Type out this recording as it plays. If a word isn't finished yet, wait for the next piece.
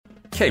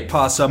Que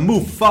pasa,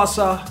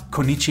 Mufasa,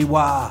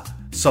 konnichiwa,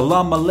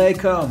 salam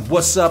alaikum,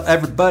 what's up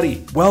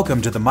everybody? Welcome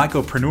to the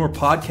Mycopreneur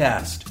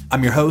Podcast.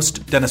 I'm your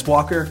host, Dennis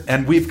Walker,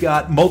 and we've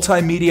got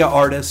multimedia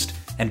artist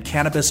and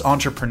cannabis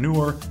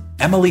entrepreneur,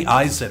 Emily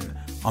Eisen,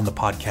 on the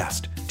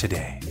podcast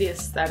today. The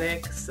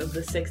aesthetics of the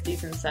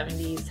 60s and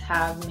 70s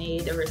have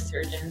made a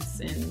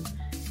resurgence in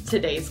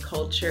today's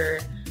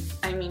culture.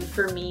 I mean,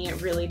 for me, it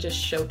really just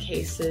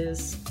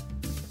showcases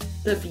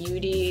the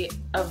beauty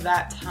of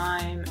that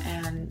time,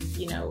 and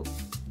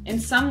in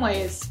some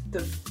ways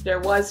there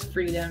was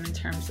freedom in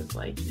terms of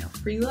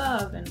free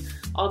love and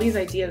all these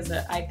ideas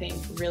that I think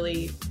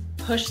really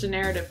pushed the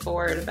narrative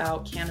forward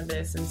about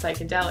cannabis and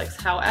psychedelics.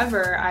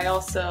 However, I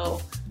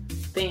also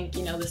think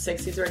the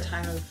 60s were a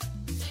time of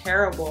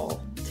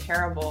terrible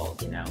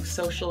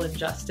social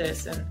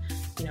injustice and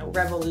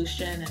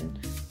revolution and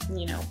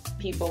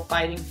people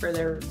fighting for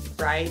their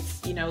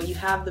rights. You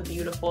have the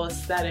beautiful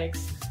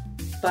aesthetics,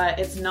 but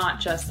it's not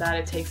just that.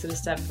 It takes it a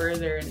step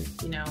further and,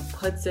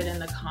 puts it in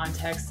the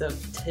context of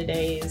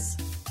today's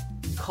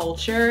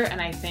culture.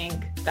 And I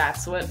think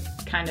that's what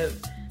kind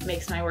of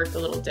makes my work a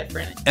little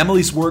different.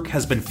 Emily's work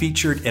has been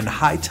featured in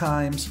High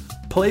Times,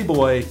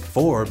 Playboy,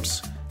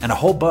 Forbes, and a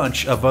whole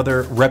bunch of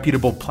other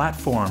reputable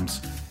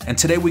platforms. And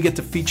today we get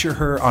to feature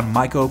her on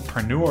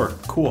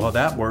Mycopreneur. Cool how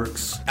that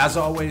works. As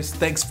always,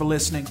 thanks for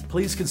listening.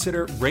 Please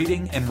consider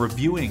rating and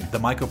reviewing the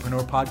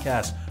Mycopreneur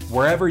Podcast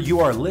wherever you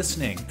are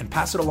listening, and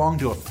pass it along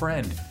to a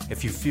friend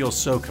if you feel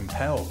so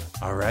compelled.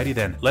 Alrighty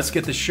then, let's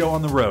get the show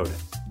on the road.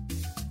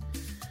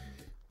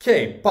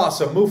 Que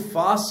pasa,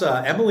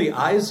 Mufasa, Emily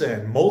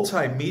Eisen,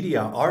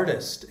 multimedia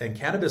artist and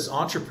cannabis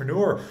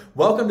entrepreneur.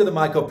 Welcome to the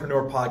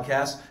Mycopreneur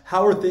Podcast.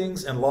 How are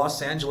things in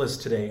Los Angeles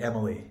today,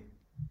 Emily?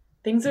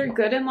 Things are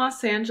good in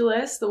Los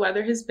Angeles. The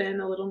weather has been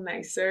a little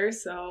nicer,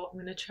 so I'm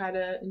going to try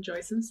to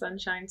enjoy some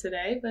sunshine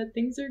today, but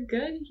things are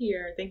good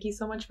here. Thank you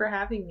so much for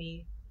having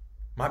me.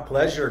 My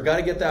pleasure. Got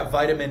to get that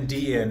vitamin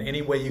D in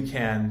any way you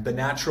can. The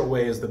natural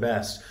way is the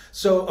best.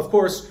 So, of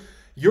course,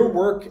 your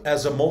work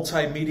as a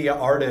multimedia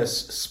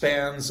artist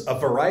spans a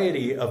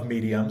variety of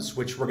mediums,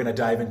 which we're going to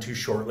dive into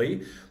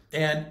shortly.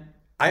 And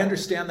I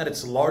understand that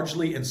it's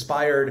largely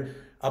inspired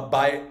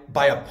by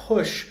a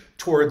push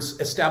towards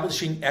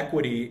establishing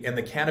equity in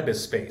the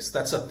cannabis space.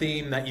 That's a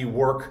theme that you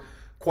work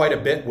quite a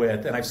bit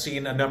with, and I've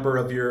seen a number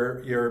of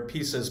your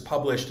pieces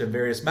published in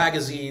various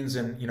magazines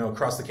and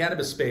across the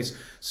cannabis space.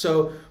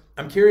 So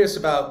I'm curious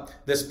about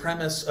this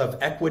premise of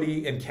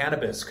equity in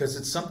cannabis, because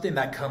it's something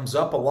that comes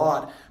up a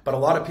lot, but a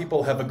lot of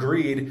people have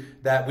agreed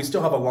that we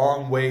still have a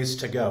long ways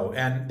to go.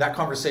 And that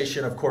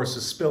conversation, of course,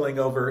 is spilling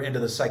over into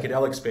the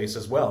psychedelic space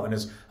as well, and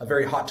is a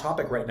very hot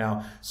topic right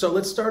now. So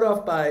let's start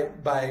off by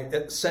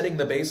setting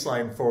the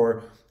baseline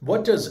for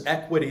what does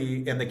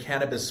equity in the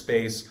cannabis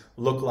space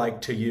look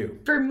like to you?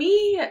 For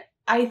me,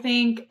 I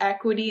think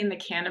equity in the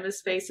cannabis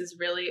space is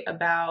really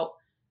about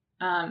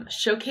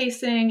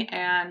showcasing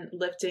and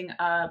lifting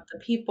up the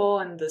people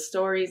and the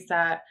stories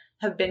that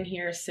have been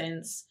here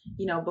since,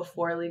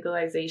 before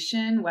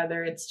legalization,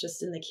 whether it's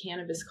just in the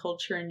cannabis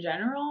culture in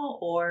general,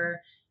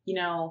 or,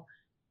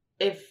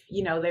 if,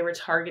 they were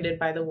targeted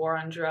by the war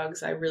on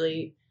drugs. I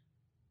really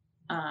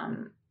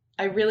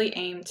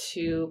aim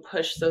to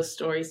push those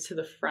stories to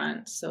the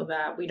front so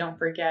that we don't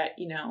forget,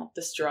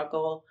 the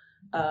struggle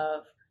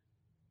of,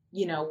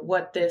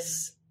 what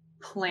this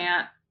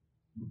plant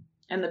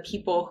and the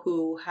people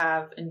who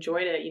have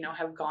enjoyed it,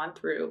 have gone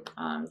through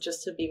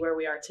just to be where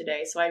we are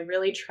today. So I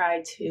really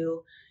try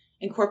to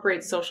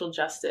incorporate social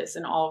justice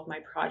in all of my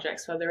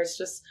projects, whether it's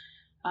just,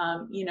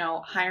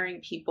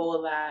 hiring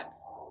people that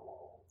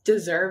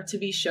deserve to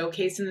be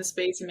showcased in the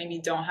space and maybe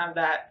don't have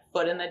that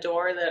foot in the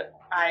door that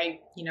I,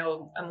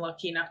 am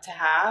lucky enough to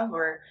have,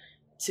 or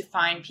to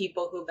find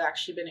people who've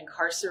actually been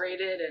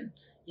incarcerated and,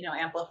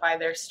 amplify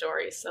their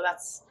stories. So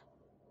that's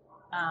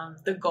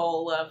the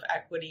goal of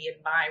equity in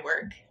my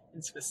work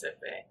in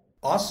specific.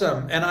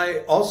 Awesome. And I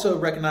also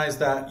recognize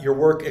that your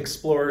work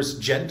explores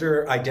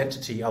gender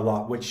identity a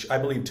lot, which I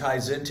believe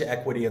ties into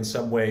equity in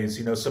some ways.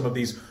 Some of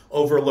these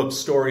overlooked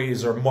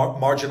stories or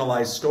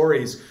marginalized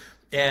stories.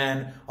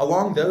 And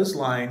along those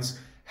lines,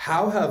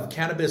 how have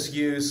cannabis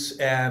use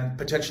and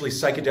potentially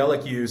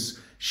psychedelic use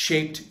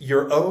shaped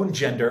your own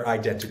gender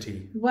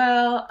identity?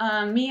 Well,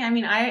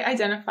 I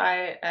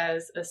identify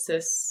as a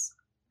cis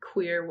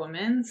queer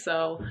woman.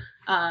 So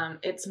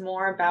it's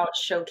more about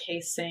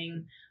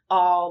showcasing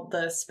all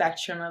the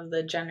spectrum of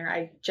the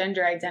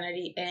gender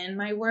identity in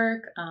my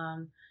work.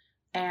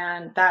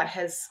 And that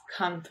has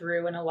come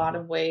through in a lot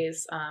of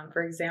ways.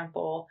 For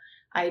example,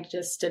 I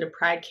just did a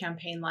Pride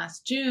campaign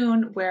last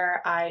June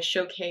where I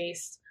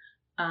showcased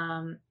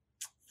 4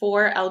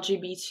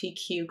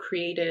 LGBTQ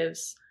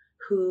creatives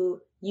who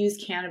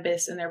use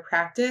cannabis in their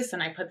practice,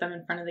 and I put them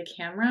in front of the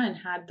camera and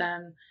had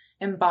them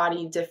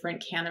embody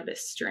different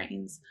cannabis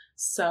strains.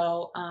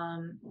 So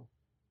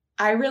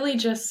I really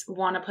just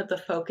want to put the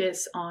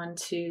focus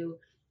onto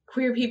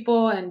queer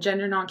people and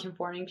gender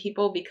nonconforming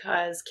people,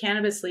 because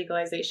cannabis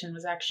legalization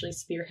was actually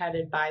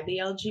spearheaded by the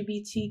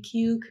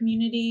LGBTQ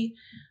community.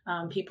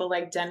 People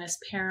like Dennis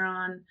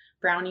Perron,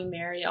 Brownie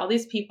Mary, all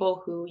these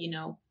people who,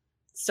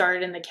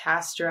 started in the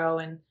Castro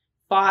and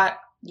fought,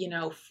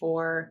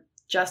 for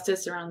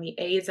justice around the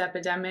AIDS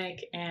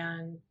epidemic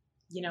and,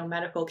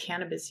 medical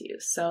cannabis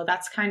use. So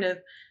that's kind of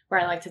where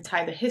I like to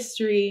tie the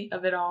history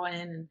of it all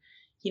in.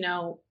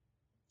 And,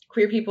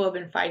 queer people have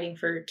been fighting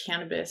for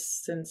cannabis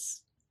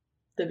since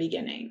the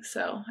beginning.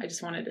 So I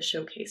just wanted to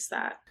showcase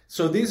that.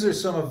 So these are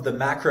some of the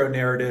macro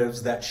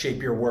narratives that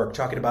shape your work,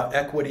 talking about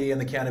equity in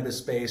the cannabis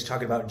space,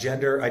 talking about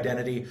gender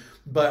identity.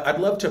 But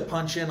I'd love to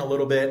punch in a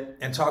little bit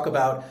and talk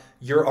about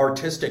your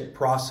artistic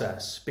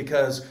process,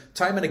 because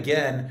time and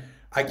again,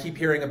 I keep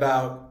hearing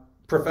about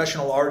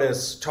professional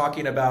artists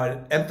talking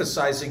about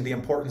emphasizing the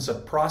importance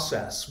of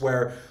process,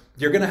 where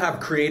you're going to have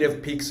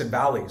creative peaks and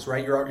valleys,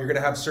 right? You're going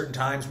to have certain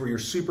times where you're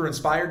super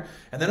inspired,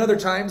 and then other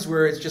times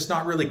where it's just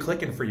not really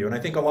clicking for you. And I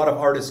think a lot of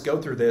artists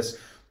go through this.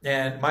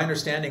 And my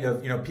understanding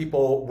of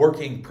people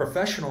working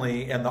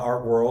professionally in the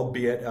art world,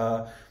 be it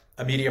a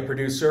media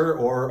producer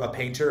or a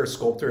painter or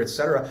sculptor,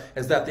 etc.,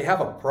 is that they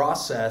have a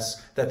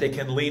process that they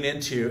can lean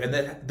into, and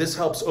that this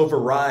helps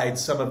override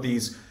some of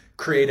these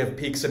creative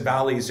peaks and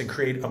valleys and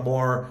create a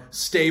more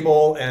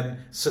stable and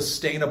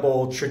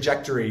sustainable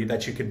trajectory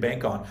that you can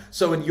bank on.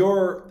 So in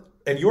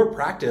your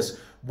practice,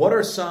 what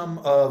are some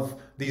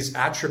of these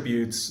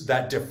attributes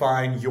that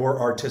define your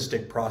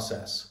artistic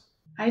process?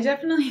 I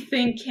definitely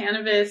think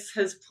cannabis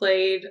has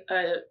played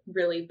a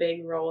really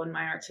big role in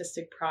my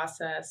artistic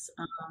process.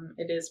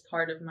 It is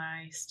part of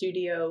my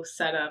studio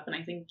setup, and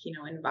I think,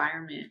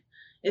 environment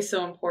is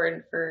so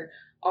important for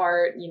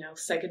art,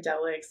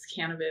 psychedelics,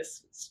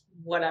 cannabis,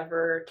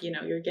 whatever,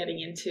 you're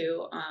getting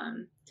into.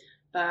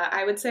 But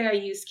I would say I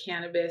use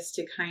cannabis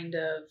to kind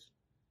of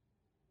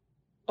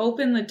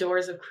open the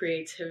doors of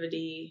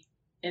creativity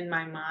in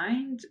my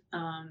mind.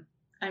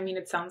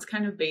 It sounds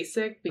kind of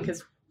basic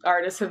because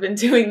artists have been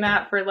doing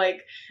that for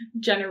like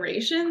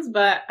generations,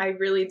 but I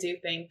really do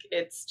think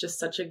it's just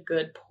such a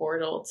good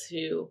portal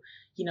to,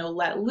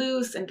 let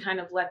loose and kind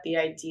of let the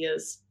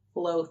ideas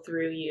flow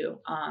through you.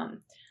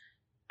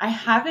 I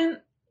haven't,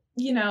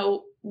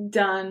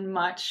 done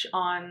much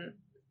on,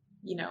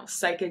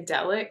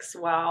 psychedelics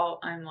while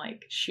I'm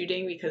like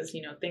shooting because,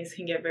 things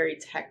can get very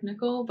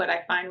technical, but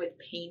I find with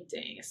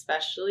painting,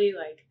 especially,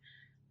 like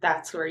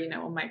that's where, a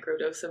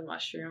microdose of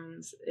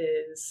mushrooms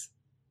is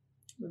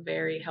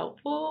very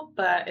helpful.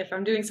 But if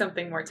I'm doing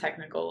something more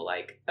technical,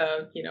 like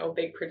a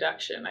big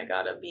production, I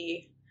gotta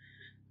be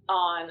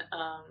on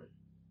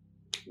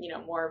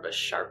more of a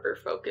sharper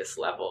focus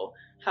level.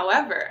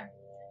 However,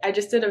 I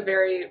just did a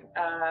very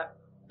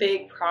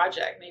big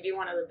project, maybe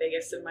one of the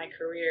biggest in my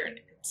career, and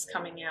it's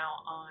coming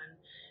out on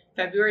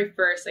February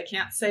 1st. I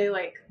can't say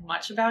like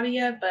much about it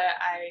yet, but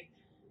I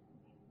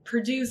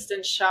produced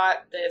and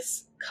shot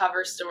this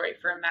cover story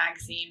for a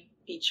magazine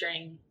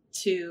featuring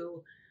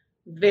two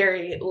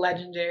very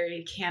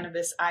legendary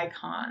cannabis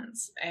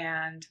icons,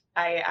 and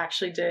I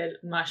actually did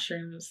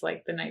mushrooms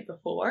like the night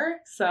before.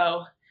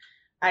 So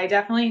I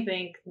definitely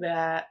think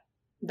that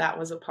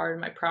was a part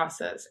of my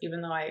process,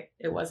 even though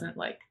it wasn't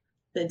like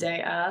the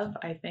day of.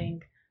 I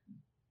think,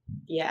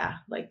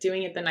 like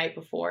doing it the night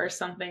before,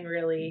 something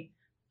really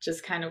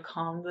just kind of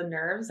calmed the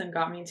nerves and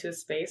got me into a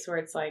space where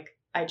it's like,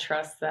 I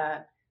trust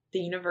that the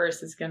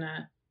universe is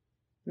gonna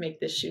make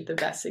this shoot the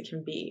best it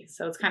can be.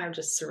 So it's kind of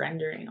just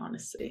surrendering,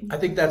 honestly. I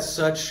think that's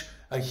such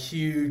a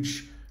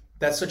huge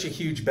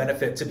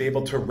benefit, to be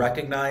able to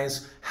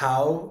recognize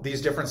how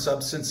these different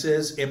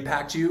substances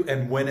impact you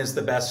and when is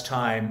the best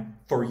time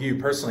for you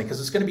personally,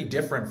 because it's going to be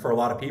different for a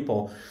lot of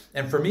people.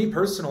 And for me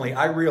personally,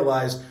 I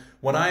realized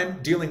when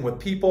I'm dealing with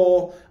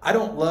people, I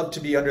don't love to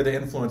be under the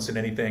influence in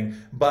anything,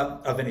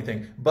 but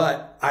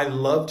I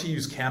love to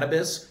use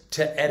cannabis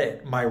to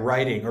edit my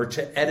writing or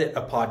to edit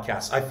a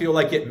podcast. I feel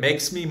like it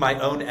makes me my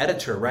own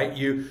editor, right?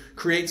 You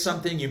create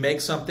something, you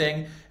make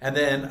something, and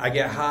then I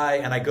get high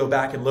and I go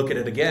back and look at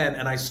it again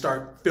and I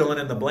start filling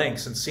in the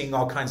blanks and seeing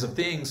all kinds of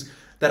things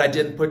that I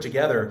didn't put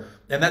together.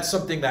 And that's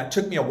something that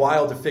took me a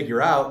while to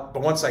figure out.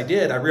 But once I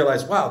did, I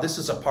realized, wow, this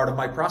is a part of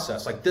my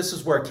process. Like, this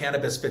is where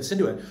cannabis fits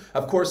into it.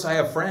 Of course, I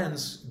have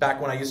friends back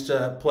when I used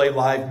to play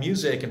live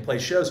music and play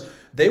shows.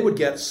 They would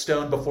get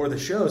stoned before the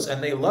shows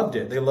and they loved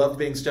it. They loved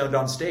being stoned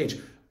on stage.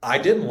 I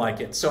didn't like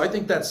it. So I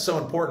think that's so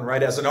important,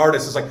 right? As an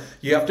artist, it's like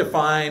you have to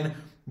find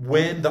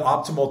when the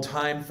optimal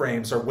time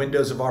frames or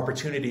windows of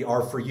opportunity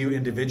are for you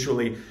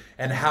individually,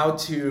 and how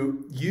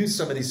to use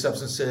some of these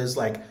substances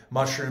like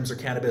mushrooms or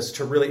cannabis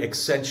to really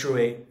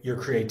accentuate your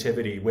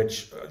creativity,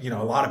 which, a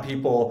lot of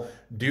people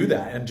do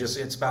that, and just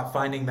it's about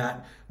finding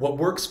that what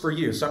works for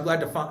you. So I'm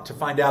glad to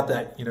find out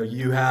that,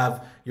 you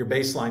have your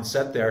baseline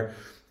set there.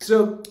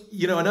 So,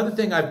 another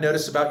thing I've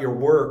noticed about your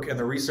work and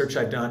the research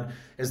I've done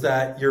is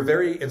that you're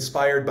very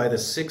inspired by the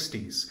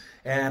 60s.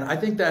 And I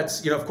think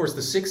that's, of course,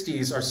 the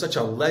 60s are such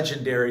a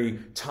legendary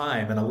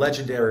time and a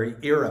legendary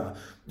era.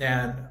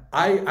 And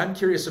I'm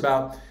curious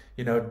about,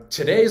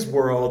 today's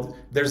world.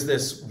 There's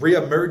this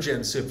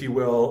reemergence, if you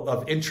will,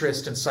 of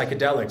interest in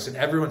psychedelics, and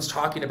everyone's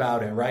talking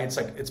about it, right? It's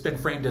like it's been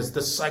framed as the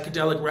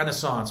psychedelic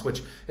renaissance,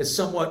 which is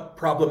somewhat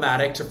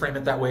problematic to frame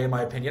it that way, in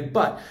my opinion,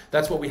 but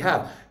that's what we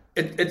have.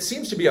 it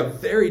seems to be a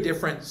very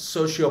different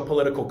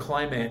socio-political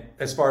climate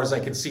as far as I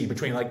can see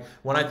between, like,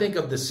 when I think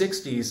of the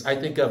 60s, I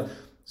think of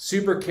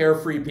super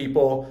carefree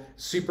people,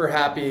 super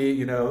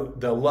happy,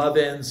 the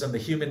Lovins and the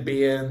Human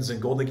Beings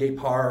and Golden Gate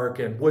Park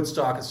and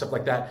Woodstock and stuff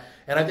like that.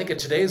 And I think of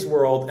today's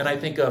world, and I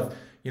think of,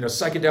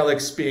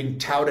 psychedelics being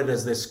touted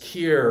as this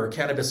cure,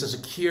 cannabis as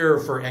a cure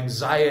for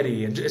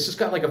anxiety. And it's just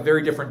got like a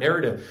very different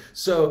narrative.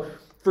 So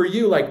for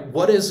you, like,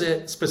 what is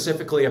it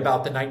specifically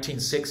about the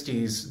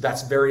 1960s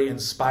that's very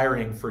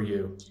inspiring for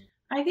you?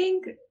 I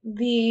think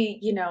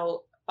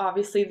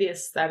obviously the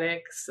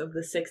aesthetics of the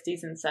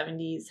 60s and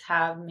 70s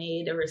have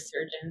made a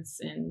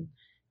resurgence in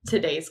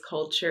today's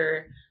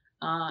culture.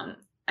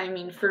 I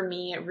mean, for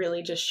me, it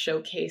really just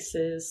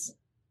showcases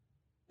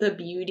the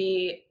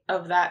beauty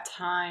of that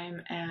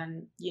time.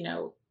 And,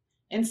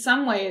 in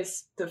some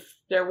ways,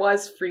 there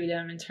was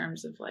freedom in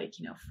terms of like,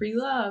 free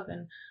love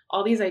and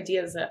all these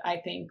ideas that I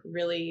think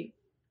really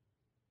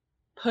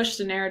pushed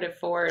the narrative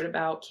forward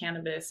about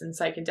cannabis and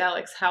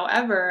psychedelics.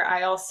 However,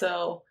 I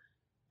also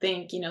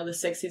think, the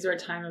 60s were a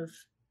time of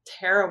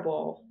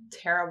terrible,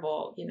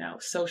 terrible,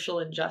 social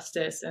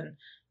injustice and,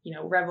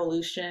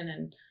 revolution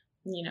and,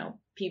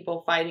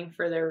 people fighting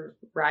for their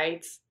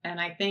rights. And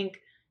I think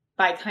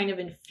by kind of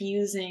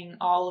infusing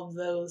all of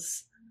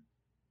those,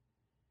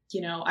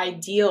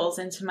 ideals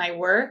into my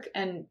work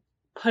and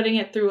putting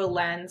it through a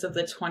lens of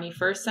the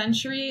 21st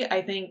century,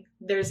 I think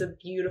there's a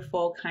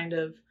beautiful kind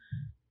of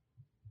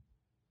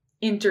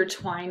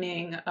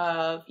intertwining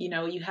of,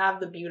 you have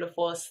the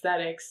beautiful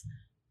aesthetics,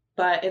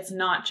 but it's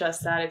not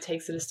just that. It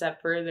takes it a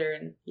step further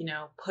and,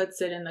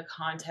 puts it in the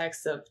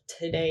context of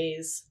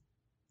today's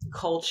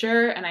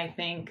culture. And I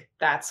think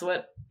that's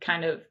what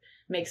kind of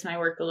makes my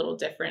work a little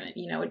different.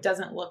 It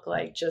doesn't look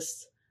like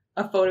just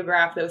a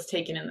photograph that was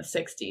taken in the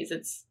 60s.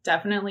 It's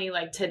definitely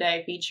like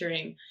today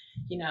featuring,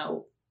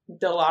 a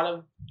lot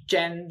of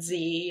Gen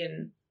Z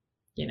and,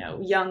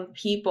 young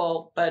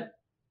people, but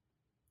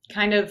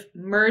kind of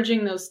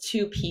merging those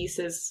two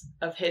pieces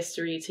of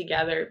history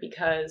together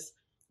because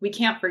we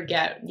can't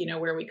forget,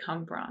 where we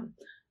come from,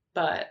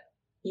 but,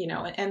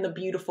 and the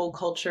beautiful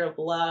culture of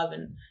love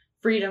and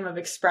freedom of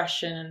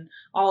expression and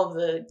all of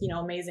the,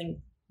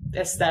 amazing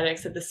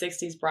aesthetics that the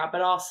 60s brought,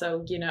 but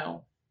also,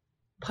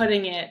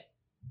 putting it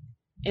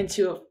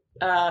into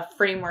a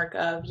framework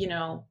of,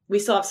 we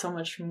still have so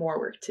much more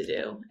work to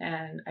do.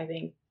 And I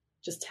think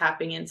just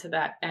tapping into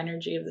that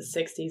energy of the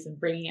 60s and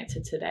bringing it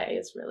to today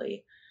is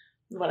really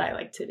what I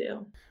like to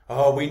do.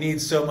 Oh, we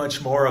need so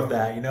much more of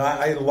that.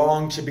 I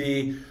long to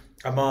be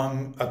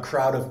among a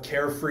crowd of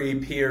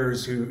carefree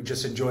peers who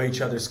just enjoy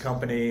each other's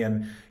company.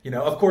 And,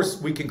 of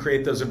course we can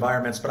create those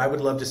environments, but I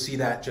would love to see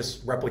that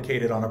just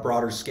replicated on a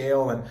broader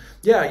scale. And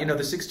yeah,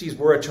 the 60s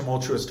were a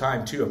tumultuous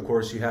time too. Of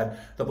course, you had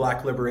the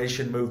Black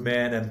liberation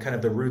movement and kind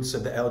of the roots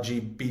of the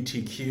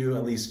LGBTQ,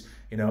 at least,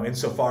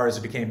 insofar as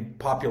it became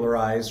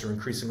popularized or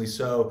increasingly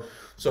so.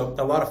 So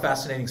a lot of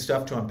fascinating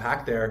stuff to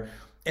unpack there.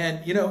 And,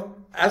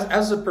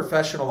 as a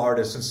professional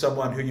artist and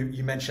someone who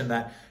you mentioned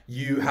that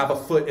you have a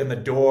foot in the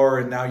door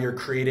and now you're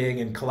creating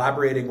and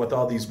collaborating with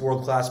all these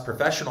world-class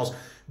professionals,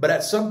 but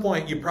at some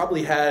point you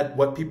probably had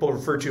what people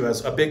refer to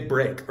as a big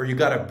break, or you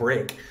got a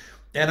break.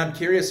 And I'm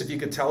curious if you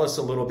could tell us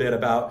a little bit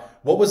about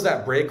what was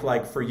that break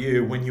like for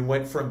you when you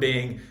went from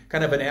being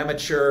kind of an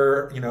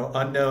amateur,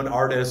 unknown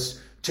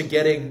artist to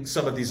getting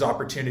some of these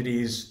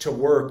opportunities to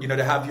work,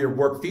 to have your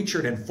work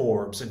featured in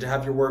Forbes and to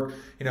have your work,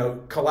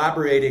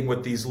 collaborating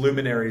with these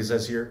luminaries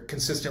as you're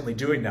consistently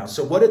doing now.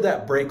 So what did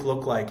that break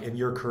look like in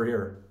your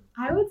career?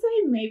 I would say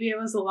maybe it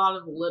was a lot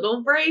of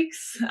little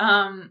breaks.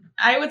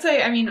 I would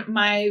say,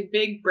 my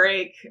big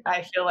break,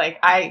 I feel like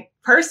I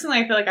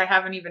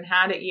haven't even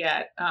had it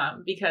yet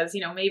because,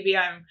 maybe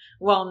I'm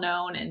well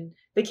known in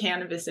the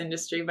cannabis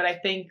industry, but I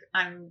think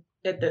I'm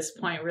at this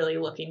point really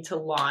looking to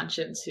launch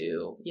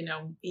into,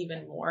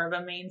 even more of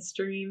a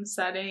mainstream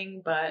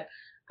setting. But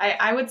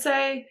I would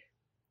say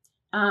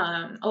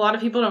a lot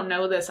of people don't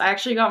know this. I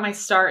actually got my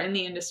start in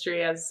the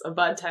industry as a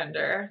bud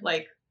tender,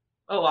 like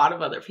a lot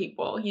of other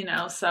people,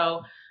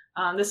 so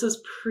this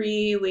was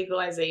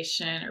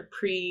pre-legalization or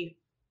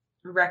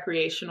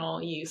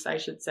pre-recreational use, I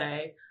should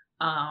say.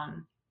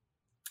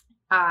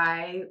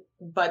 I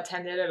bud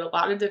tended at a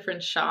lot of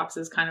different shops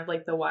as kind of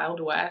like the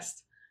Wild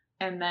West.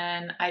 And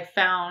then I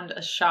found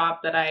a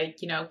shop that I,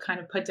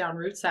 kind of put down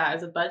roots at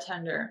as a bud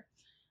tender.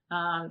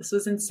 This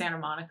was in Santa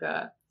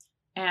Monica.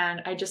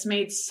 And I just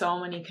made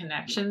so many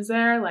connections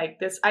there. Like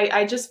this,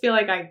 I just feel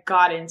like I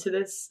got into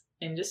this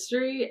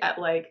industry at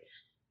like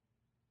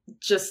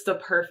just the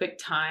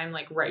perfect time,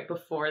 like right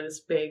before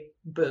this big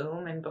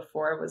boom and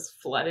before it was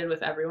flooded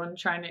with everyone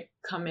trying to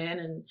come in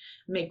and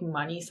make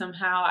money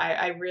somehow.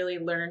 I really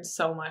learned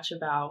so much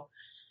about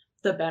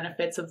the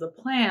benefits of the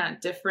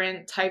plant,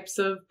 different types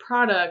of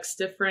products,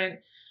 different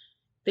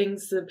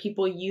things that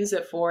people use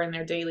it for in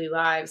their daily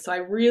lives. So I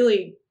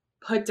really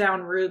put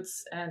down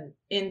roots and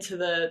into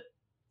the,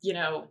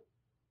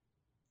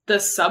 the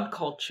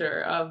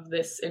subculture of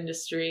this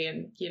industry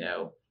and,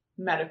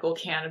 medical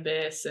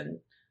cannabis and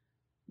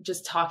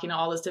just talking to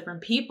all those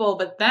different people.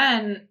 But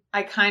then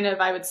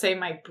I would say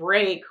my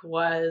break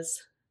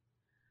was,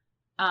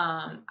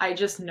 I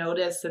just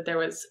noticed that there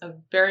was a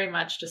very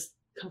much just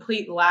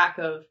complete lack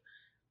of,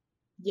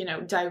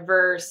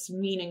 diverse,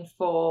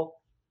 meaningful,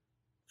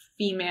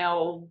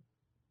 female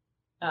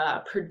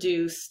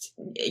produced,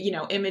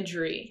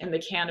 imagery in the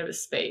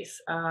cannabis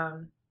space,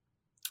 and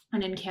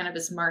in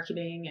cannabis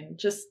marketing, and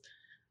just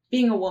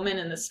being a woman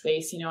in the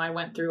space. I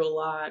went through a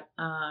lot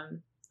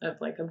of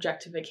like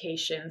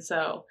objectification.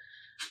 So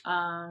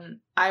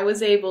I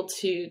was able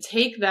to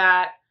take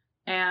that,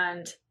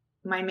 and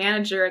my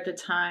manager at the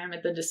time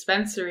at the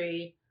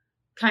dispensary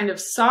kind of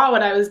saw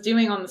what I was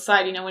doing on the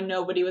side. When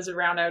nobody was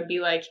around, I would be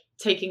like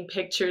taking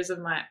pictures of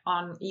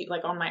on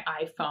my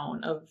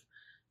iPhone of,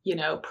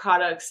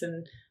 products,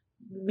 and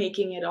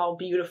making it all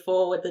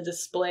beautiful with the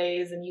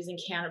displays and using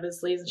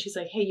cannabis leaves. And she's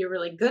like, hey, you're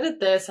really good at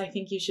this. I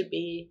think you should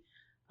be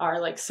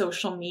our like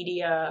social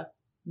media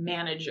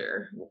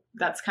manager.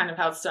 That's kind of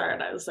how it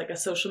started. I was like a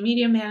social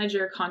media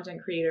manager,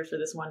 content creator for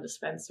this one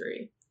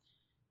dispensary.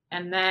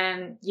 And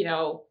then,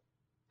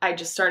 I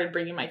just started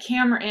bringing my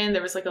camera in.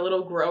 There was like a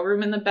little grow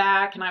room in the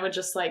back, and I would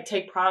just like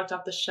take product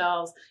off the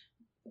shelves,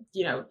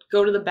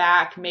 go to the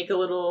back, make a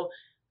little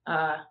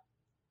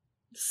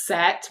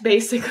set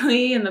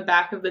basically in the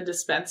back of the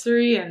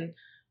dispensary, and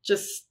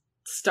just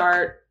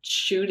start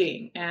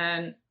shooting.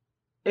 And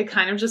it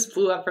kind of just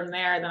blew up from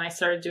there. Then I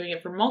started doing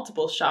it for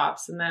multiple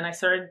shops. And then I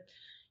started,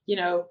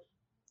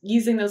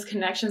 using those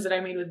connections that I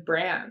made with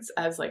brands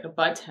as like a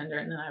bud tender.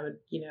 And then I would,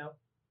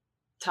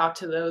 talk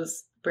to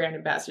those brand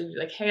ambassadors, be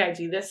like, hey, I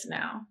do this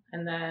now.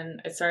 And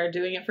then I started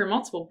doing it for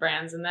multiple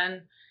brands. And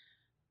then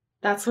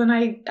that's when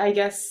I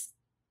guess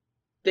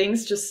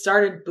things just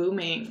started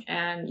booming,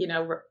 and,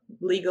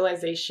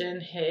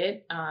 legalization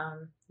hit.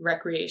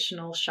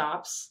 Recreational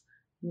shops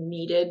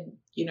needed,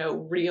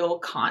 real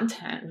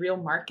content, real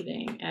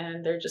marketing.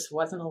 And there just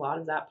wasn't a lot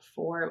of that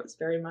before. It was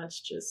very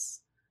much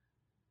just,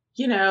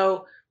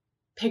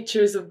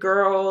 pictures of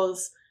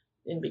girls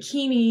in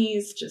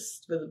bikinis,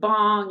 just with a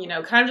bong,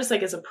 kind of just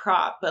like as a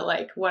prop. But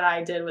like what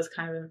I did was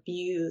kind of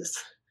infuse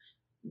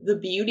the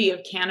beauty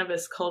of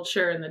cannabis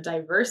culture and the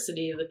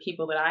diversity of the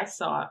people that I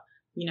saw,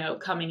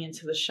 coming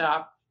into the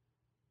shop.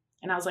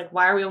 And I was like,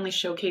 why are we only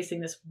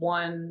showcasing this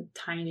one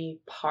tiny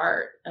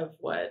part of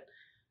what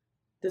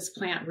this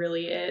plant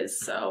really is?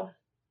 So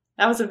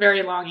that was a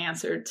very long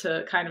answer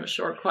to kind of a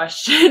short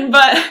question.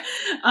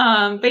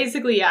 But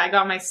basically, yeah, I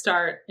got my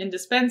start in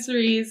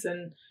dispensaries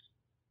and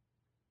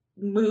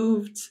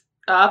moved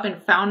up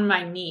and found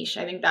my niche.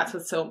 I think that's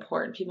what's so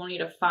important. People need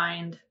to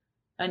find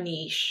a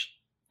niche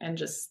and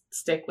just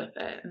stick with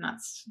it. And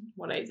that's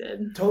what I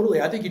did.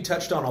 Totally. I think you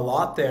touched on a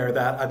lot there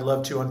that I'd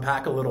love to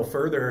unpack a little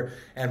further.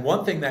 And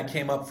one thing that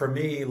came up for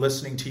me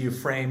listening to you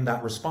frame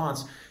that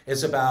response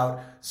is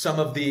about some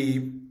of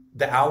the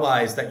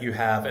allies that you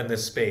have in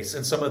this space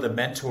and some of the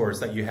mentors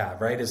that you have,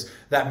 right? Is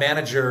that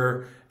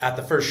manager at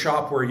the first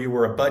shop where you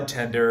were a bud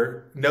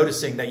tender,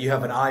 noticing that you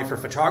have an eye for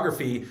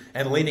photography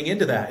and leaning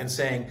into that and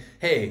saying,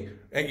 hey,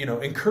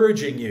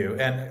 encouraging you.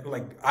 And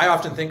like, I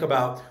often think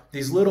about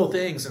these little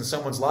things in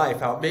someone's life,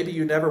 how maybe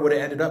you never would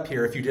have ended up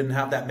here if you didn't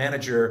have that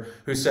manager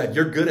who said,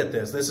 you're good at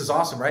this. This is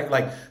awesome, right?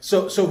 Like,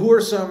 so who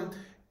are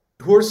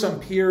some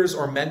peers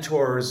or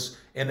mentors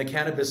in the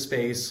cannabis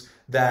space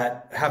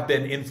that have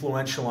been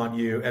influential on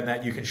you and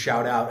that you can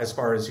shout out as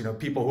far as,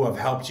 people who have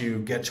helped you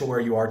get to where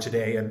you are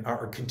today and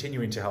are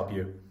continuing to help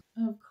you?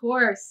 Of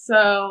course.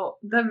 So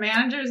the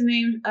manager's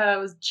name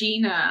was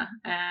Gina,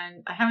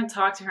 and I haven't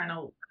talked to her in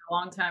a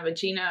long time, but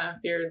Gina,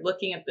 if you're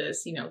looking at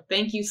this,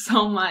 thank you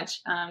so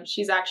much.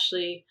 She's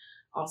actually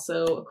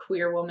also a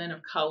queer woman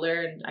of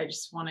color, and I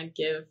just want to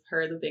give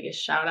her the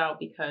biggest shout out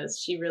because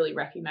she really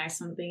recognized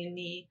something in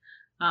me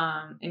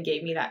and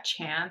gave me that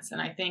chance.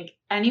 And I think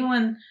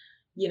anyone,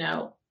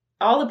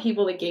 all the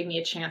people that gave me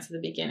a chance at the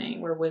beginning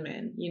were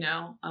women.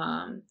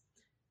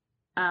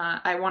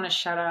 I want to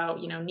shout out,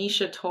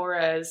 Nisha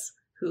Torres,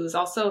 who's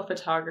also a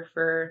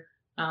photographer,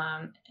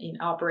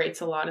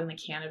 operates a lot in the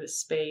cannabis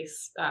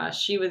space.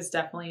 She was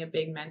definitely a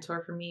big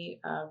mentor for me.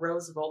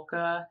 Rose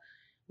Volka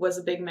was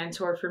a big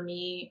mentor for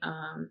me.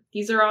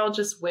 These are all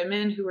just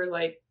women who were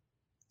like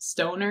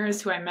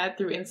stoners who I met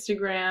through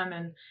Instagram,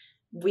 and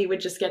we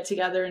would just get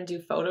together and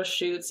do photo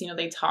shoots.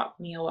 They taught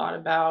me a lot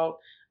about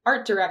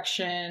art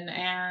direction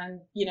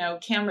and,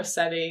 camera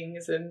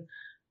settings and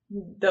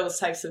those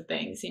types of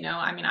things.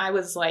 I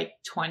was like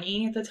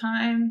 20 at the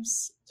time,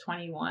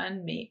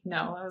 21,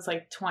 I was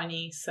like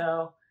 20.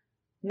 So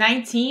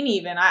 19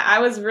 even, I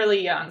was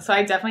really young. So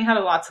I definitely had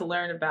a lot to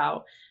learn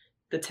about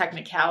the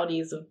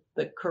technicalities of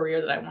the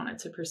career that I wanted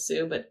to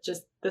pursue, but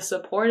just the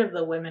support of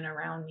the women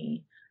around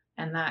me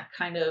and that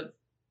kind of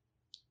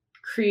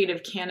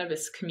creative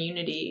cannabis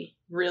community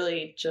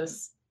really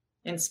just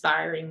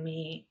inspiring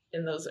me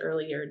in those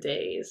earlier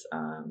days.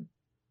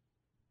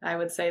 I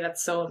would say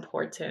that's so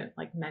important,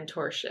 like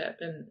mentorship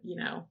and,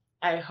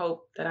 I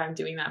hope that I'm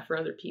doing that for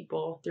other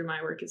people through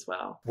my work as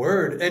well.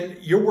 Word.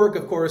 And your work,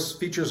 of course,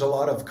 features a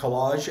lot of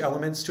collage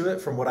elements to it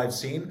from what I've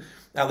seen,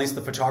 at least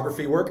the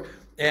photography work.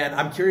 And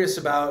I'm curious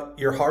about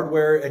your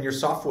hardware and your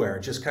software,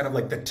 just kind of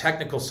like the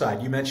technical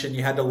side. You mentioned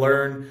you had to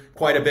learn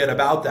quite a bit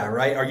about that,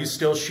 right? Are you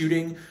still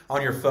shooting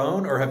on your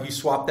phone, or have you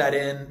swapped that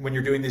in when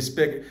you're doing these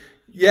big...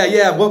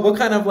 Yeah. What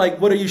kind of like,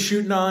 what are you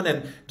shooting on?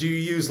 And do you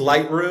use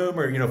Lightroom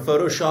or,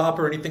 Photoshop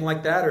or anything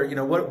like that?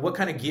 Or, what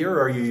kind of gear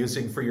are you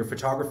using for your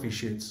photography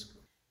shoots?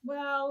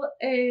 Well,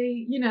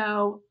 a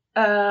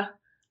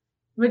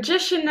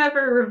magician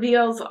never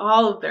reveals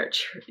all of their,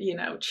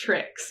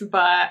 tricks,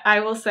 but I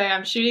will say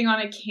I'm shooting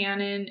on a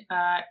Canon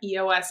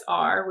EOS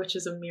R, which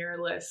is a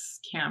mirrorless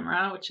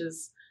camera, which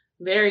is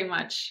very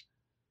much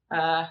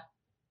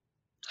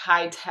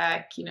high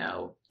tech,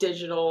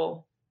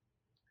 digital,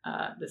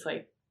 this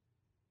like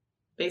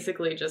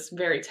basically just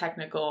very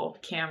technical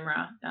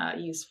camera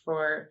used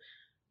for,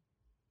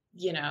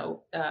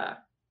 the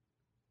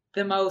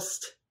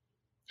most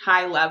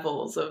high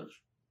levels of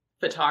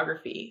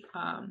photography.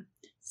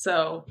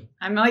 So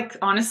I'm like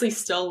honestly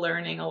still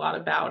learning a lot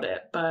about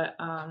it, but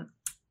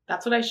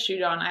that's what I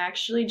shoot on. I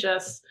actually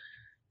just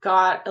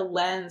got a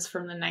lens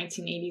from the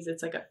 1980s.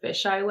 It's like a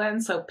fisheye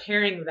lens. So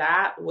pairing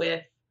that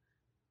with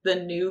the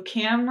new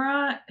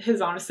camera has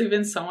honestly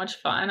been so much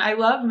fun. I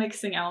love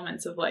mixing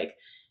elements of like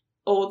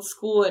old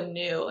school and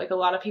new. Like a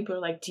lot of people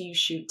are like, do you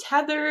shoot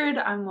tethered?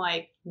 I'm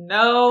like,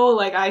 no,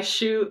 like I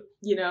shoot,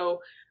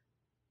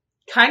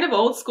 kind of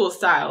old school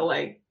style,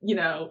 like,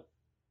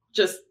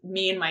 just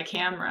me and my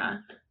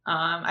camera.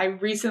 I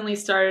recently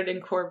started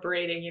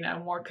incorporating,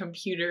 more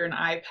computer and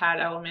iPad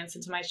elements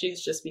into my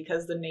shoots just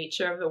because the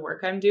nature of the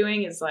work I'm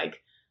doing is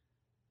like,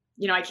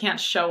 I can't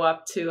show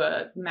up to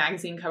a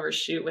magazine cover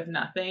shoot with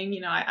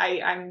nothing.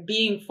 I'm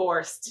being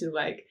forced to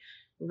like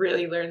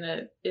really learn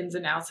the ins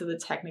and outs of the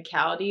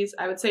technicalities.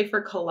 I would say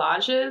for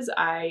collages,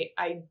 I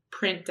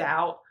print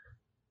out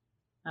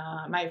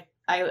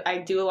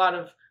I do a lot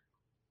of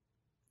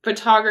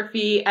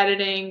photography,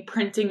 editing,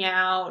 printing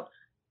out,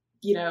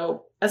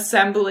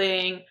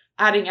 assembling,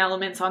 adding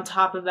elements on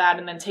top of that,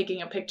 and then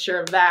taking a picture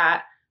of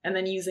that, and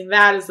then using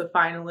that as the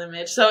final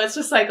image. So it's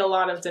just like a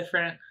lot of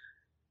different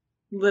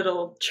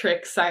little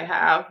tricks I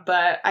have,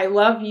 but I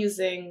love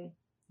using,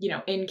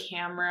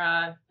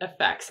 in-camera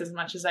effects as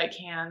much as I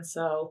can.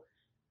 So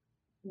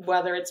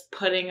whether it's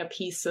putting a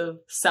piece of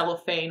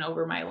cellophane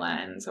over my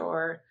lens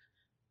or,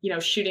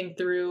 shooting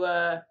through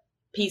a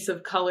piece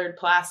of colored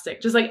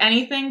plastic, just like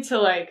anything to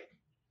like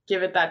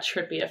give it that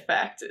trippy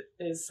effect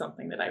is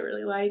something that I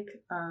really like.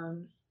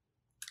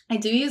 I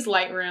do use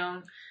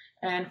Lightroom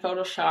and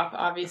Photoshop,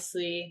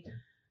 obviously,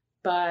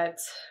 but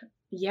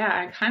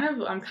yeah,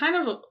 I'm kind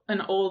of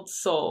an old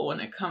soul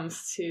when it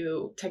comes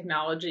to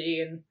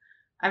technology, and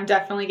I'm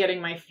definitely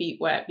getting my feet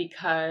wet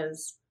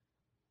because,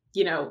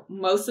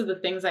 most of the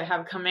things I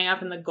have coming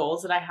up and the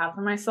goals that I have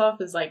for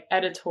myself is like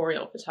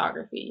editorial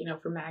photography,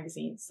 for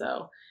magazines.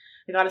 So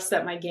I got to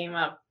step my game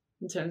up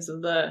in terms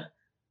of the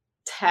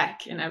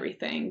tech and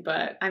everything,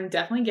 but I'm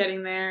definitely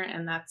getting there.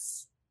 And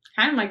that's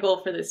kind of my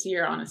goal for this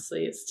year,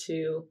 honestly, is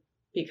to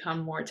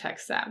become more tech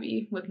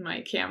savvy with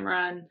my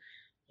camera and,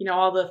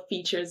 all the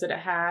features that it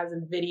has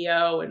and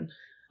video and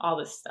all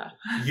this stuff.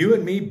 You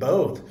and me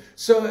both.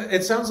 So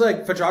it sounds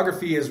like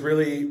photography is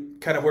really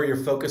kind of where you're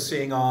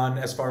focusing on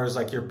as far as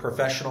like your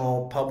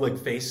professional public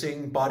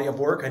facing body of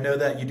work. I know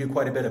that you do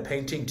quite a bit of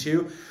painting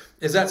too.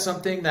 Is that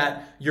something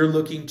that you're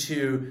looking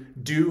to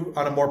do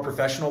on a more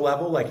professional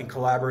level, like in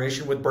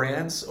collaboration with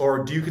brands?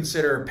 Or do you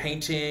consider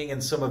painting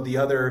and some of the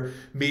other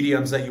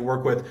mediums that you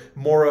work with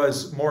more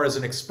as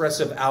an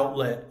expressive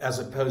outlet as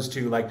opposed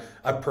to like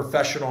a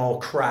professional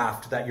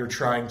craft that you're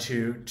trying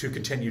to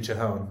continue to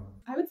hone?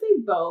 I would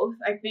say both.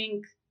 I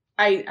think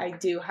I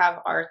do have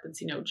art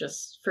that's,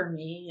 just for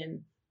me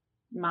and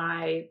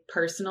my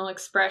personal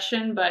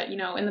expression. But,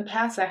 in the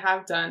past, I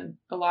have done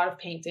a lot of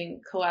painting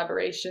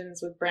collaborations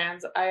with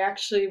brands. I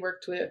actually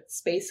worked with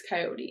Space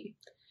Coyote,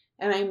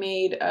 and I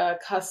made a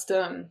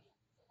custom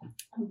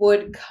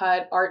wood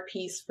cut art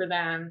piece for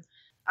them.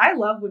 I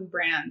love when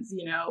brands,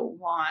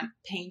 want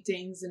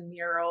paintings and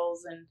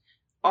murals and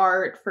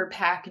art for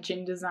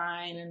packaging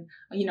design and,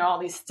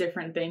 all these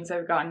different things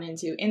I've gotten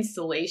into.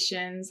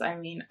 Installations.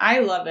 I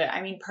love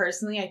it.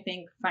 Personally, I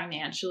think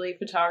financially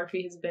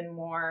photography has been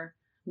more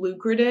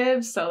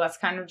lucrative, so that's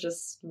kind of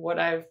just what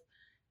I've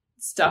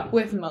stuck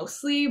with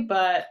mostly.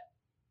 But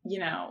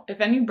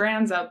if any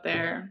brands out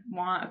there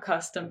want a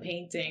custom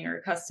painting or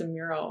a custom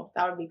mural,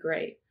 that would be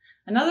great.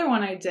 Another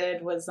one I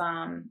did was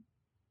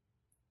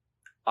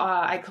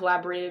I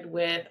collaborated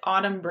with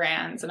Autumn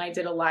Brands, and I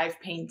did a live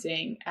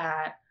painting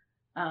at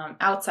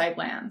Outside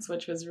Lands,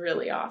 which was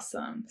really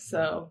awesome.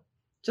 So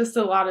just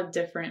a lot of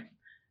different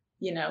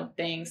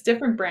things.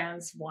 Different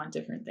brands want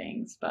different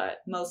things,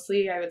 but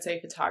mostly I would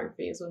say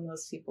photography is what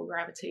most people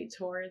gravitate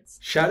towards.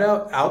 Shout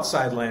out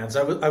Outside Lands.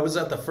 I was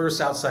at the first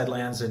Outside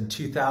Lands in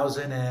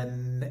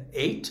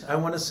 2008, I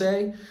want to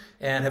say,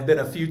 and have been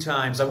a few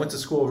times. I went to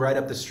school right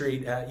up the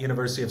street at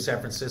University of San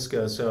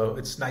Francisco, so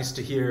it's nice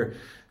to hear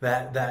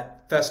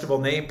that festival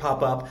name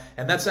pop up.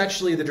 And that's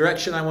actually the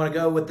direction I want to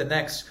go with the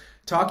next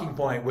talking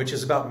point, which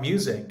is about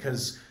music,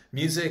 because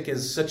music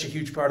is such a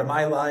huge part of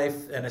my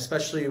life, and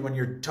especially when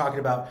you're talking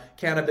about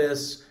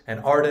cannabis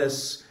and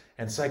artists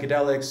and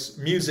psychedelics,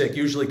 music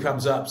usually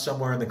comes up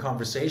somewhere in the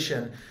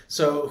conversation.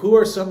 So who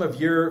are some of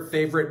your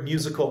favorite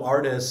musical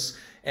artists,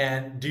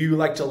 and do you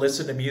like to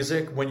listen to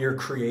music when you're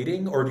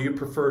creating, or do you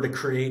prefer to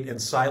create in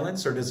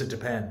silence, or does it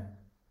depend?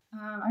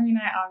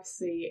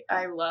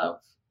 I love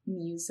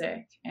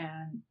music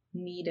and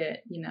need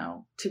it,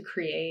 to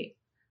create.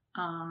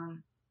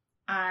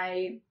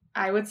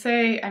 I would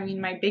say,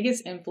 my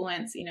biggest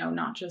influence,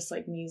 not just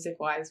like music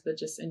wise, but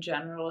just in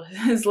general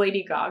is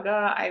Lady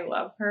Gaga. I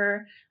love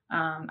her.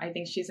 I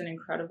think she's an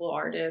incredible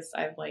artist.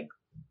 I've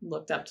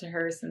looked up to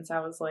her since I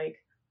was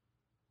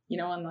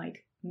in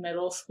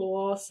middle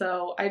school.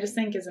 So I just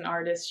think as an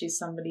artist, she's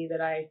somebody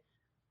that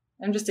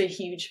I'm just a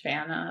huge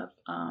fan of.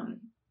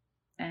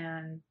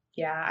 And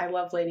yeah, I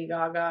love Lady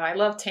Gaga. I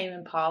love Tame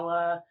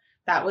Impala.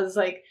 That was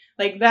like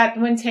that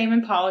when Tame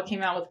Impala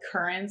came out with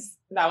Currents,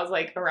 that was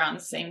around the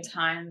same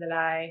time that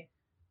I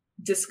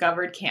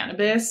discovered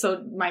cannabis.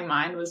 So my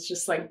mind was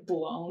just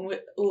blown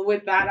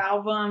with that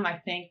album. I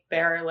think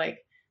they're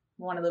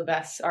one of the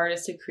best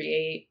artists to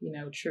create,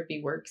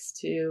 trippy works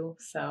too.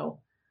 So,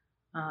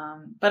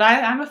 but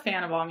I'm a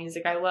fan of all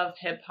music. I love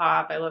hip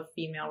hop. I love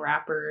female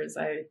rappers.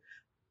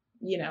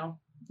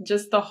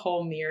 Just the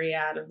whole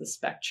myriad of the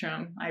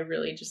spectrum. I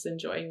really just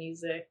enjoy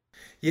music.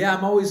 Yeah,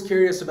 I'm always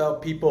curious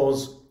about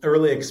people's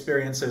early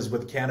experiences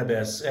with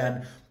cannabis.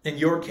 And in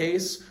your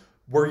case,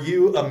 were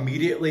you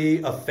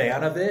immediately a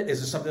fan of it?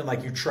 Is it something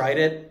like you tried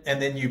it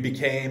and then you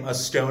became a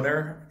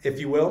stoner, if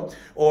you will?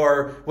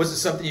 Or was it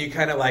something you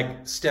kind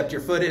of stepped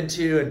your foot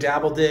into and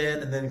dabbled in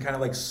and then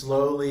kind of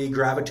slowly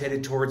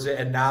gravitated towards it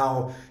and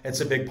now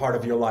it's a big part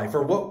of your life?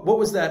 Or what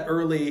was that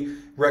early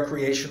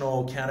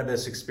recreational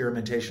cannabis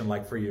experimentation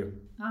like for you?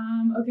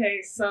 Okay,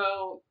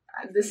 so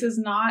this is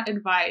not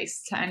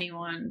advice to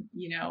anyone,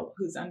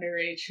 who's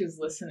underage, who's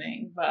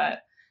listening, but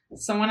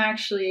someone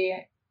actually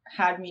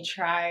had me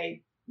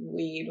try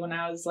weed when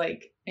I was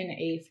in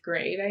 8th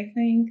grade, I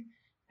think.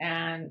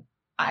 And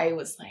I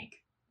was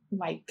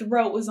my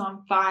throat was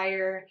on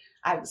fire.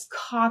 I was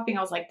coughing.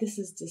 I was this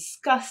is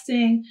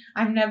disgusting.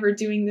 I'm never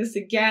doing this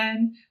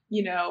again.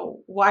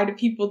 Why do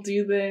people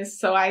do this?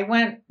 So I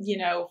went,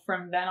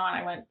 from then on,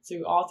 I went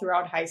through all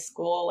throughout high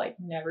school,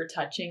 never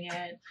touching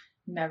it,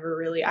 never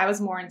really. I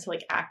was more into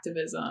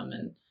activism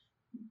and,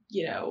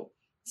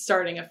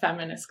 starting a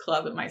feminist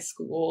club at my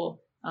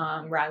school,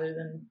 rather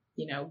than,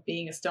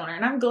 being a stoner.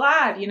 And I'm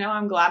glad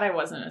I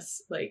wasn't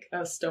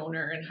a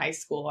stoner in high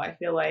school. I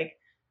feel like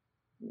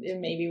it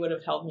maybe would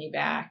have held me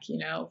back,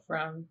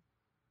 from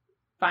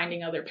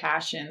finding other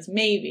passions,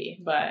 maybe.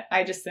 But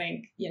I just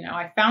think,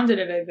 I found it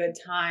at a good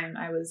time.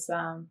 I was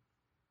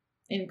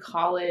in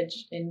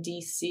college in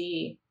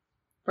DC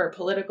for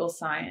political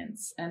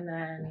science. And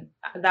then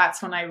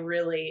that's when I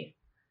really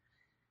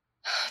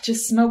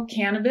just smoked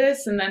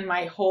cannabis. And then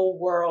my whole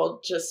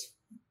world just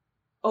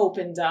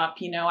opened up.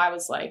 I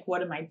was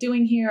what am I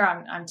doing here?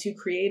 I'm too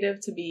creative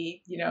to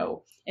be,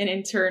 an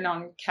intern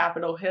on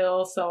Capitol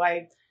Hill. So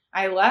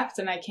I left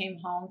and I came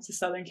home to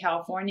Southern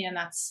California, and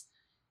that's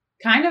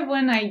kind of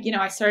when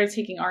I started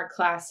taking art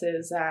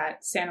classes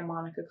at Santa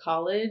Monica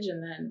College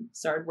and then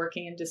started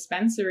working in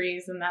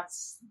dispensaries, and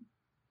that's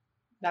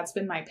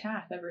been my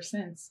path ever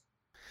since.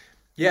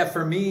 Yeah,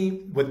 for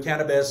me with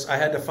cannabis, I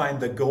had to find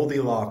the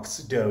Goldilocks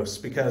dose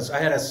because I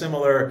had a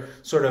similar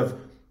sort of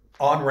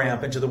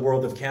on-ramp into the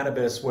world of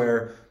cannabis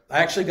where I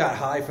actually got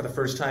high for the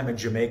first time in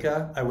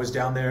Jamaica. I was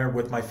down there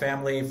with my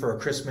family for a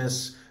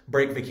Christmas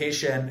break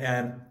vacation,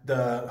 and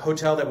the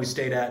hotel that we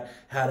stayed at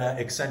had an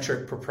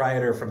eccentric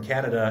proprietor from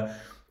Canada,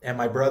 and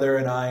my brother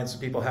and I and some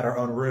people had our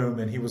own room,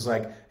 and he was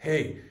like,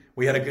 hey,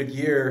 we had a good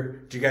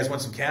year. Do you guys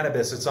want some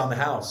cannabis? It's on the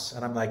house.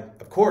 And I'm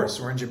like, of course,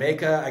 we're in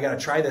Jamaica. I got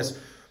to try this.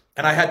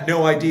 And I had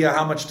no idea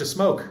how much to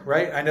smoke,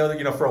 right? I know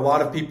that, for a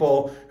lot of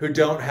people who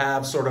don't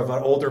have sort of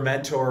an older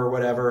mentor or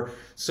whatever.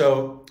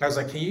 So I was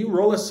like, can you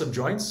roll us some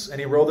joints?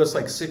 And he rolled us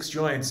 6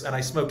 joints, and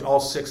I smoked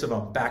all 6 of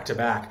them back to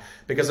back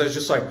because I was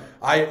just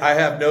I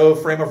have no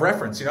frame of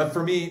reference.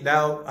 For me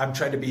now, I'm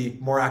trying to be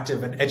more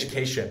active in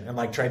education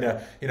and trying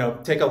to,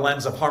 take a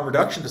lens of harm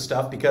reduction to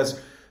stuff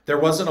because there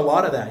wasn't a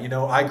lot of that.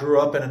 I grew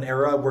up in an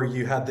era where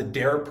you had the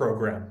DARE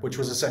program, which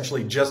was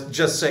essentially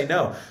just say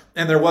no.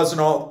 And there was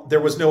no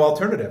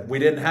alternative. We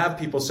didn't have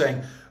people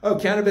saying, oh,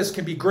 cannabis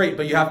can be great,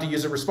 but you have to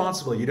use it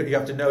responsibly. You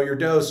have to know your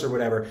dose or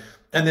whatever.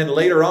 And then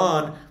later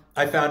on,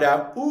 I found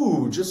out,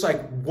 just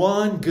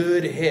one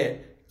good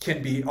hit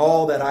can be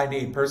all that I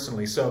need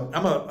personally. So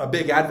I'm a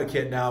big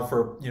advocate now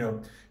for,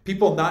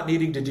 people not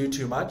needing to do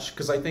too much,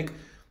 because I think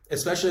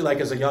especially like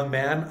as a young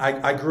man,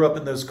 I grew up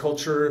in those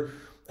culture.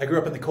 I grew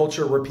up in the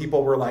culture where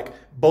people were like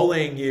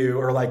bullying you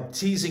or like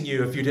teasing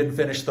you if you didn't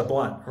finish the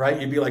blunt, right?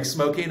 You'd be like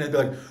smoking and be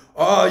like,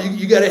 oh,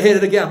 you got to hit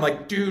it again. I'm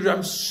like, dude,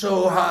 I'm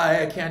so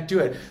high, I can't do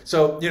it.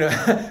 So,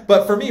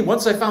 but for me,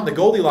 once I found the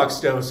Goldilocks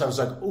dose, I was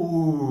like,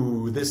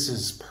 ooh, this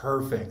is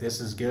perfect. This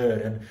is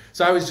good. And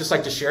so I always just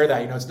like to share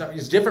that,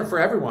 it's different for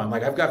everyone.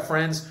 Like I've got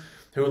friends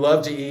who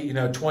love to eat,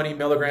 20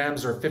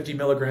 milligrams or 50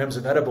 milligrams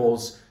of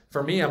edibles.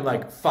 For me, I'm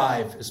like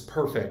 5 is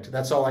perfect.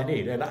 That's all I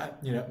need. And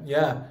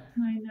yeah.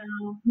 I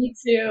know. Me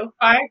too.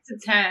 5 to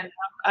 10.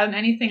 On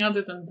anything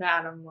other than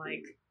that, I'm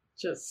like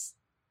just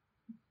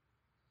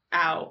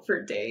out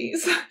for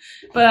days.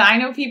 But I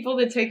know people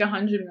that take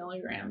 100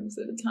 milligrams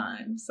at a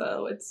time.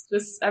 So it's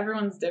just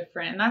everyone's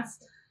different. And that's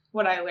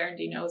what I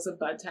learned, as a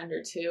bud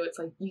tender too. It's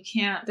like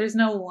there's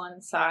no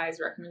one size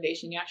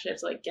recommendation. You actually have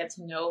to like get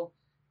to know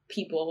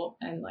people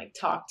and like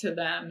talk to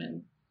them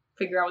and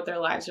figure out what their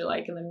lives are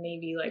like, and then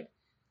maybe like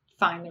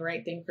find the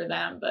right thing for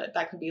them, but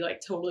that could be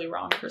like totally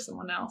wrong for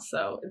someone else.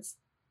 So it's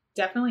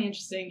definitely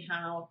interesting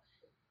how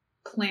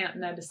plant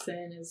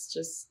medicine is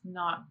just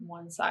not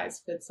one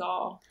size fits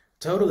all.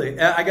 Totally.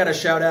 I got to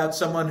shout out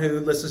someone who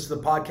listens to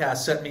the podcast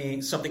sent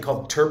me something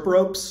called terp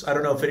ropes. I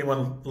don't know if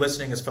anyone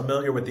listening is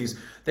familiar with these.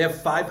 They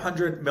have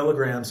 500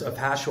 milligrams of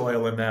hash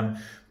oil in them.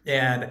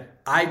 And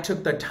I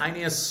took the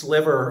tiniest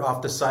sliver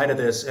off the side of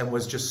this and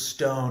was just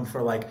stoned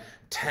for like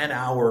 10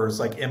 hours,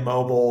 like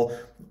immobile.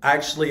 I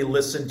actually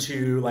listened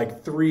to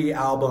like 3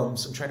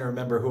 albums. I'm trying to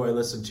remember who I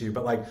listened to,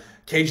 but like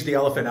Cage the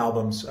Elephant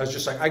albums. I was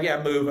just like, I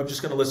can't move. I'm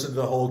just going to listen to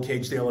the whole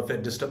Cage the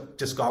Elephant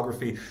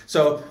discography.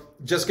 So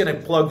just going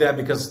to plug them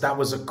because that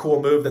was a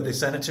cool move that they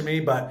sent it to me,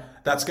 but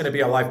that's going to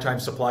be a lifetime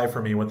supply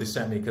for me, what they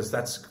sent me, because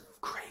that's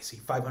crazy.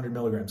 500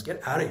 milligrams.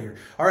 Get out of here.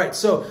 All right.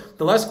 So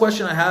the last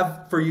question I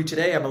have for you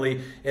today,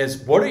 Emily,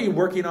 is what are you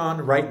working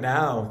on right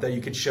now that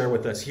you could share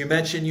with us? You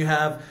mentioned you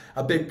have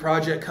a big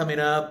project coming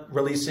up,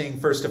 releasing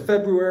 1st of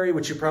February,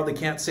 which you probably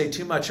can't say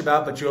too much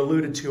about, but you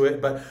alluded to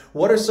it. But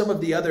what are some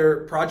of the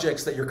other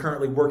projects that you're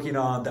currently working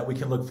on that we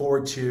can look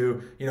forward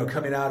to,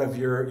 coming out of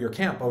your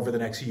camp over the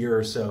next year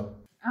or so?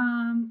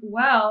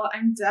 Well,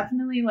 I'm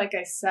definitely, like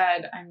I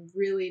said, I'm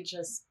really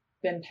just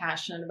been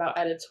passionate about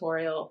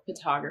editorial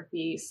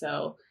photography.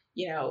 So,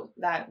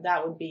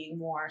 that would be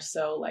more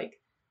so like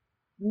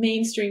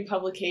mainstream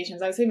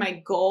publications. I would say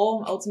my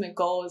ultimate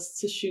goal is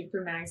to shoot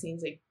for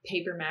magazines like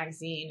Paper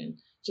Magazine, and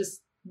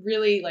just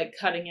really like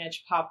cutting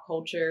edge pop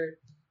culture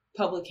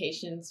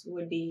publications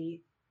would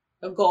be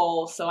a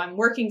goal. So I'm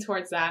working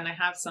towards that, and I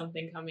have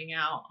something coming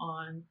out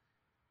on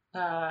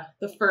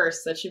the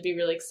 1st that should be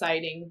really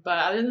exciting. But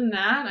other than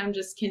that, I'm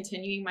just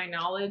continuing my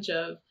knowledge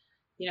of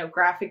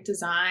graphic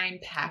design,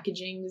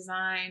 packaging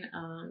design.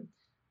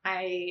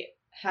 I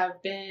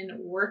have been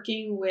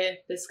working with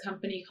this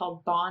company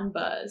called Bon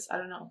Buzz. I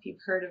don't know if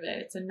you've heard of it.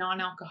 It's a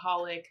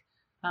non-alcoholic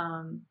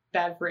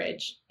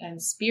beverage and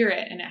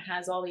spirit, and it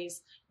has all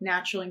these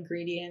natural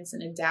ingredients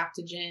and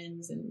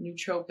adaptogens and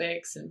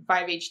nootropics and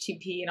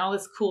 5-HTP and all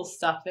this cool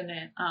stuff in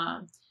it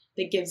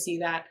that gives you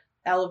that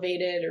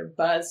elevated or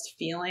buzzed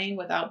feeling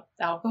without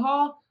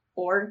alcohol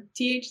or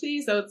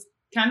THC. So it's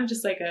kind of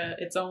just like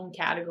its own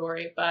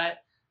category. But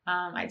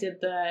I did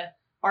the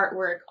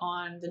artwork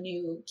on the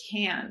new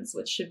cans,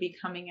 which should be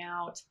coming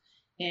out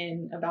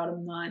in about a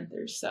month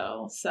or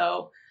so.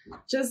 So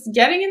just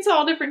getting into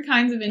all different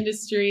kinds of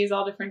industries,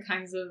 all different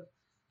kinds of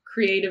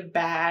creative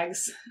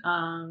bags.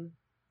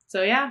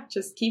 So yeah,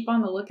 just keep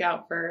on the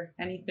lookout for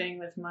anything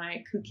with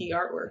my kooky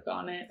artwork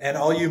on it. And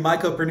all you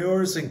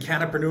mycopreneurs and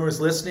canopreneurs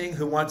listening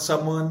who want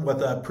someone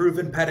with a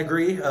proven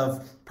pedigree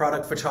of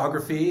product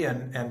photography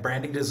and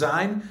branding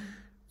design,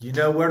 you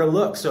know where to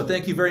look. So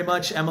thank you very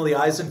much, Emily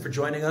Eisen, for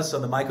joining us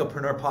on the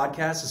Mycopreneur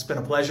Podcast. It's been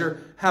a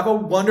pleasure. Have a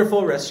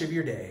wonderful rest of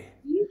your day.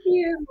 Thank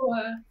you.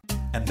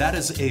 And that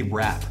is a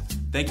wrap.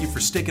 Thank you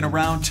for sticking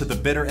around to the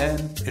bitter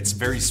end. It's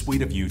very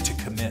sweet of you to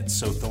commit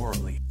so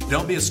thoroughly.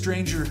 Don't be a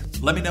stranger.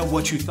 Let me know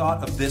what you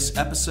thought of this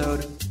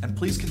episode, and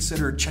please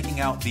consider checking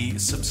out the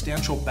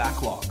substantial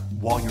backlog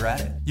while you're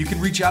at it. You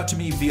can reach out to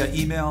me via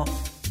email,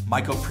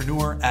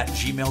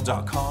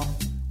 mycopreneur@gmail.com,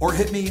 or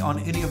hit me on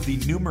any of the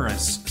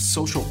numerous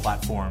social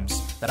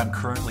platforms that I'm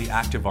currently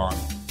active on.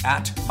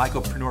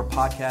 @Mycopreneur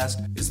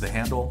Podcast is the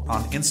handle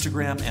on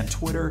Instagram and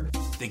Twitter.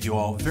 Thank you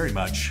all very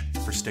much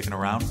for sticking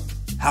around.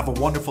 Have a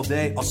wonderful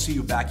day. I'll see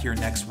you back here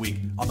next week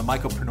on the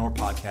Mycopreneur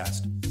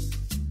Podcast.